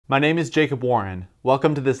My name is Jacob Warren.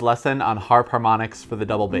 Welcome to this lesson on harp harmonics for the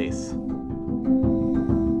double bass.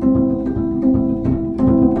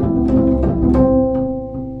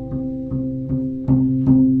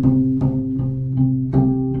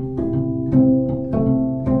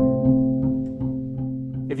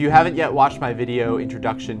 If you haven't yet watched my video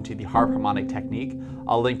Introduction to the Harp Harmonic Technique,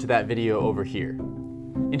 I'll link to that video over here.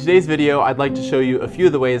 In today's video, I'd like to show you a few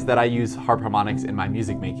of the ways that I use harp harmonics in my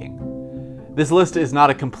music making. This list is not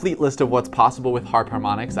a complete list of what's possible with harp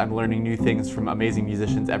harmonics. I'm learning new things from amazing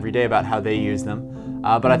musicians every day about how they use them,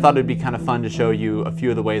 but I thought it'd be kind of fun to show you a few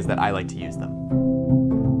of the ways that I like to use them.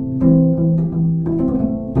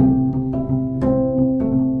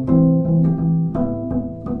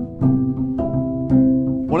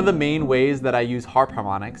 One of the main ways that I use harp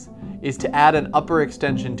harmonics is to add an upper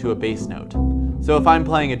extension to a bass note. So if I'm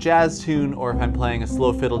playing a jazz tune or if I'm playing a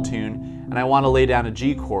slow fiddle tune and I want to lay down a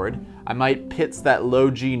G chord, I might pitch that low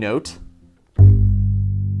G note.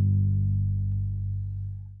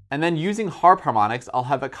 And then using harp harmonics, I'll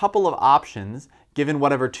have a couple of options, given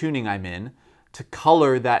whatever tuning I'm in, to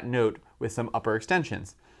color that note with some upper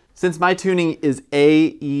extensions. Since my tuning is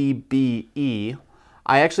A, E, B, E,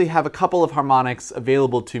 I actually have a couple of harmonics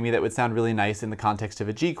available to me that would sound really nice in the context of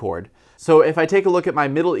a G chord. So if I take a look at my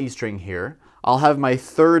middle E string here, I'll have my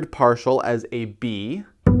third partial as a B.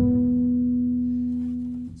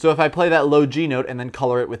 So if I play that low G note and then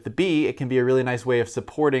color it with the B, it can be a really nice way of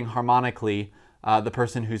supporting harmonically the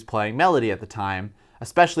person who's playing melody at the time,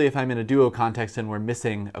 especially if I'm in a duo context and we're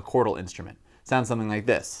missing a chordal instrument. Sounds something like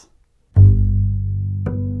this.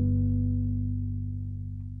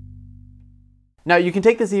 Now you can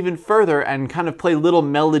take this even further and kind of play little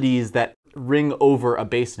melodies that ring over a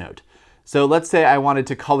bass note. So let's say I wanted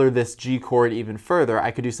to color this G chord even further. I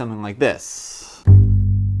could do something like this.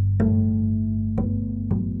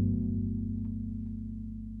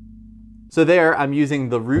 So there I'm using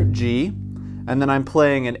the root G, and then I'm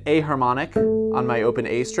playing an A harmonic on my open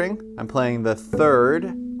A string. I'm playing the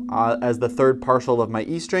third as the third partial of my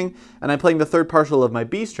E string, and I'm playing the third partial of my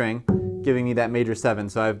B string, giving me that major 7.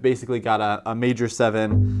 So I've basically got a major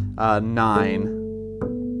 7,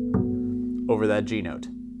 9 over that G note.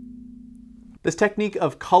 This technique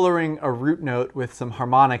of coloring a root note with some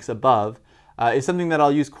harmonics above is something that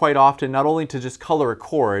I'll use quite often, not only to just color a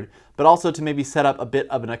chord, but also to maybe set up a bit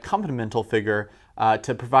of an accompanimental figure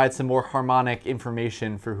to provide some more harmonic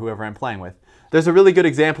information for whoever I'm playing with. There's a really good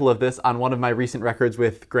example of this on one of my recent records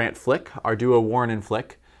with Grant Flick, our duo Warren and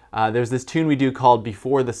Flick. There's this tune we do called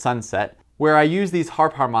Before the Sunset, where I use these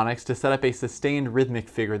harp harmonics to set up a sustained rhythmic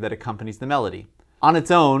figure that accompanies the melody. On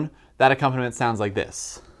its own, that accompaniment sounds like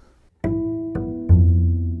this.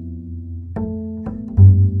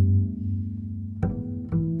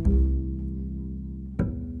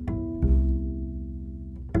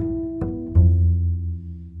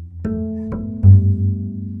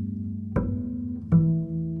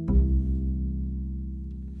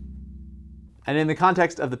 And in the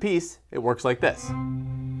context of the piece, it works like this.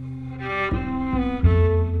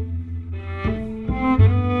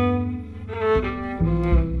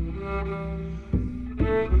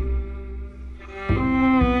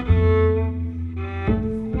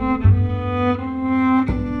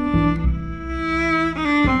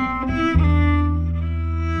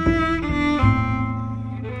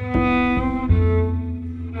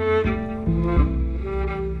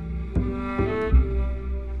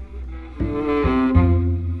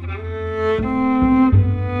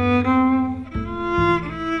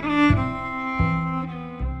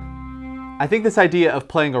 I think this idea of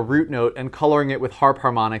playing a root note and coloring it with harp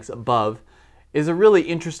harmonics above is a really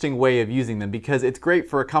interesting way of using them because it's great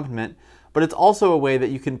for accompaniment, but it's also a way that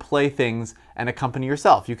you can play things and accompany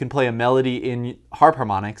yourself. You can play a melody in harp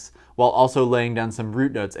harmonics while also laying down some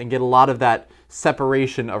root notes and get a lot of that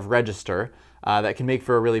separation of register that can make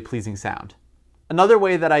for a really pleasing sound. Another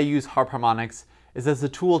way that I use harp harmonics is as a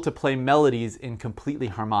tool to play melodies in completely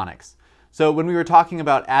harmonics. So when we were talking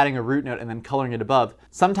about adding a root note and then coloring it above,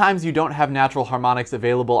 sometimes you don't have natural harmonics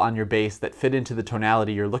available on your bass that fit into the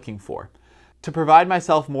tonality you're looking for. To provide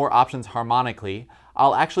myself more options harmonically,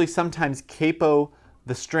 I'll actually sometimes capo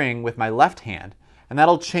the string with my left hand, and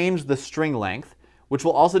that'll change the string length, which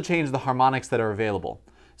will also change the harmonics that are available.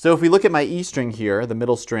 So if we look at my E string here, the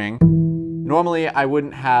middle string, normally I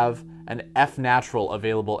wouldn't have an F natural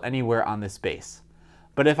available anywhere on this bass.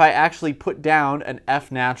 But if I actually put down an F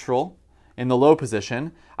natural in the low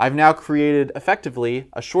position, I've now created effectively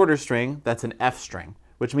a shorter string that's an F string,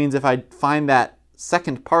 which means if I find that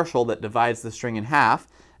second partial that divides the string in half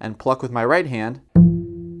and pluck with my right hand,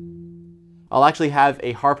 I'll actually have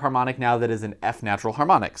a harp harmonic now that is an F natural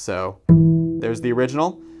harmonic. So there's the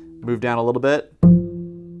original, Move down a little bit,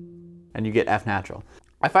 and you get F natural.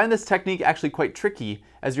 I find this technique actually quite tricky,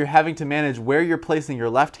 as you're having to manage where you're placing your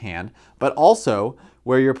left hand, but also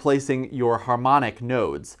where you're placing your harmonic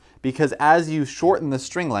nodes. Because as you shorten the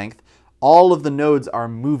string length, all of the nodes are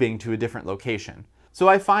moving to a different location. So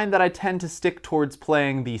I find that I tend to stick towards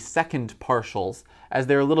playing the second partials, as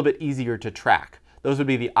they're a little bit easier to track. Those would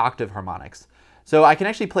be the octave harmonics. So I can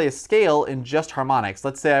actually play a scale in just harmonics.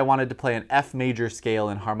 Let's say I wanted to play an F major scale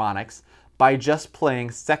in harmonics by just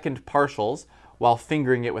playing second partials while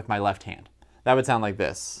fingering it with my left hand. That would sound like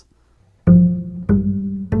this.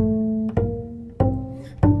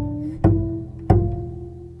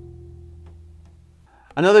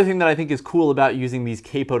 Another thing that I think is cool about using these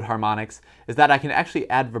capoed harmonics is that I can actually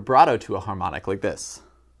add vibrato to a harmonic like this,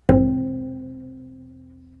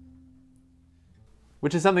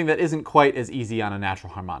 which is something that isn't quite as easy on a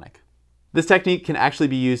natural harmonic. This technique can actually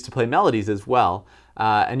be used to play melodies as well,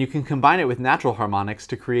 and you can combine it with natural harmonics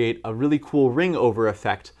to create a really cool ring over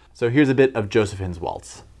effect. So here's a bit of Josephine's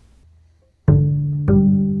Waltz.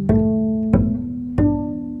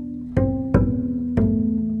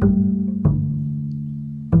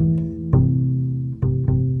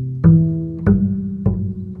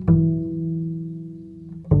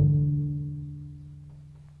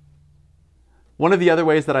 One of the other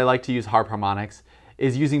ways that I like to use harp harmonics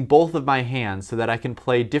is using both of my hands so that I can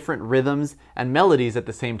play different rhythms and melodies at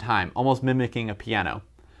the same time, almost mimicking a piano.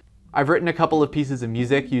 I've written a couple of pieces of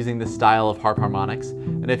music using this style of harp harmonics,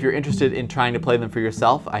 and if you're interested in trying to play them for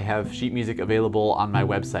yourself, I have sheet music available on my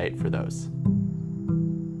website for those.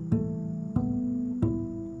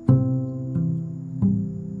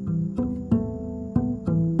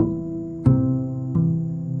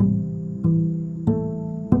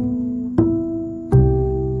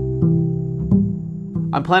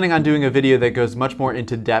 I'm planning on doing a video that goes much more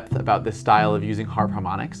into depth about this style of using harp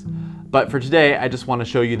harmonics, but for today I just want to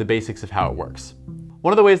show you the basics of how it works.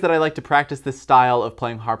 One of the ways that I like to practice this style of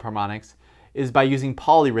playing harp harmonics is by using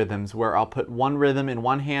polyrhythms, where I'll put one rhythm in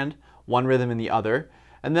one hand, one rhythm in the other,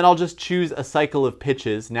 and then I'll just choose a cycle of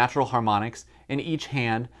pitches, natural harmonics, in each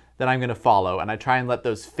hand that I'm going to follow, and I try and let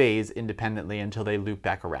those phase independently until they loop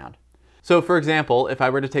back around. So for example, if I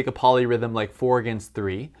were to take a polyrhythm like 4 against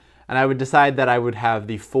 3, and I would decide that I would have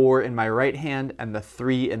the 4 in my right hand and the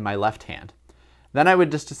 3 in my left hand. Then I would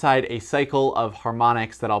just decide a cycle of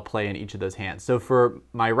harmonics that I'll play in each of those hands. So for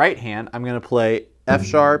my right hand, I'm going to play F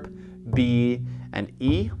sharp, B, and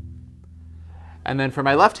E. And then for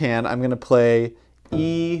my left hand, I'm going to play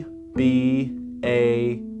E, B,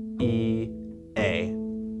 A, E, A.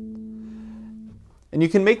 And you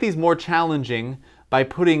can make these more challenging by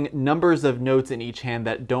putting numbers of notes in each hand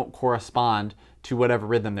that don't correspond to whatever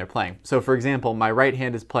rhythm they're playing. So for example, my right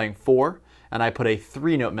hand is playing 4, and I put a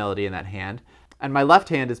 3-note melody in that hand, and my left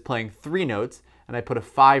hand is playing 3 notes, and I put a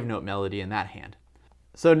 5-note melody in that hand.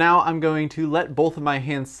 So now I'm going to let both of my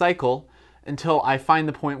hands cycle until I find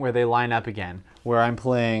the point where they line up again, where I'm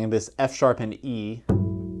playing this F sharp and E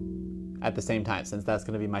at the same time, since that's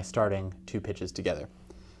going to be my starting 2 pitches together.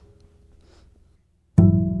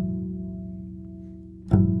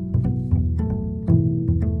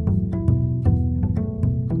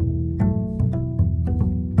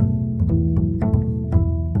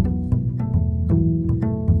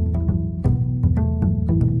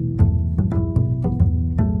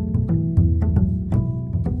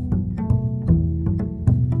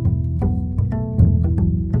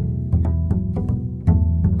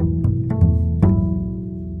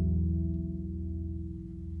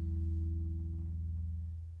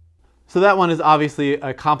 So that one is obviously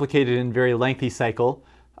a complicated and very lengthy cycle,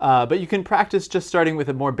 but you can practice just starting with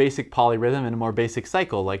a more basic polyrhythm and a more basic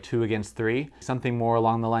cycle, like 2 against 3, something more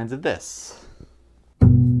along the lines of this.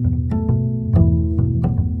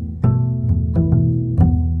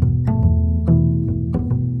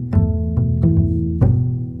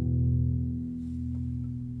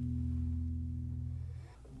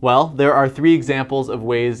 Well, there are 3 examples of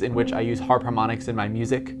ways in which I use harp harmonics in my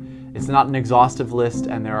music. It's not an exhaustive list,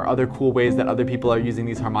 and there are other cool ways that other people are using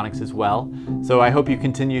these harmonics as well. So I hope you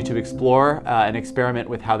continue to explore and experiment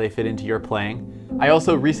with how they fit into your playing. I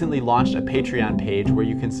also recently launched a Patreon page where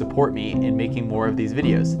you can support me in making more of these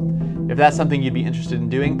videos. If that's something you'd be interested in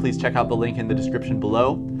doing, please check out the link in the description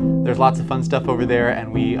below. There's lots of fun stuff over there,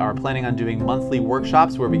 and we are planning on doing monthly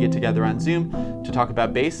workshops where we get together on Zoom to talk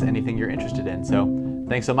about bass, anything you're interested in. So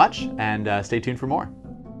thanks so much, and stay tuned for more.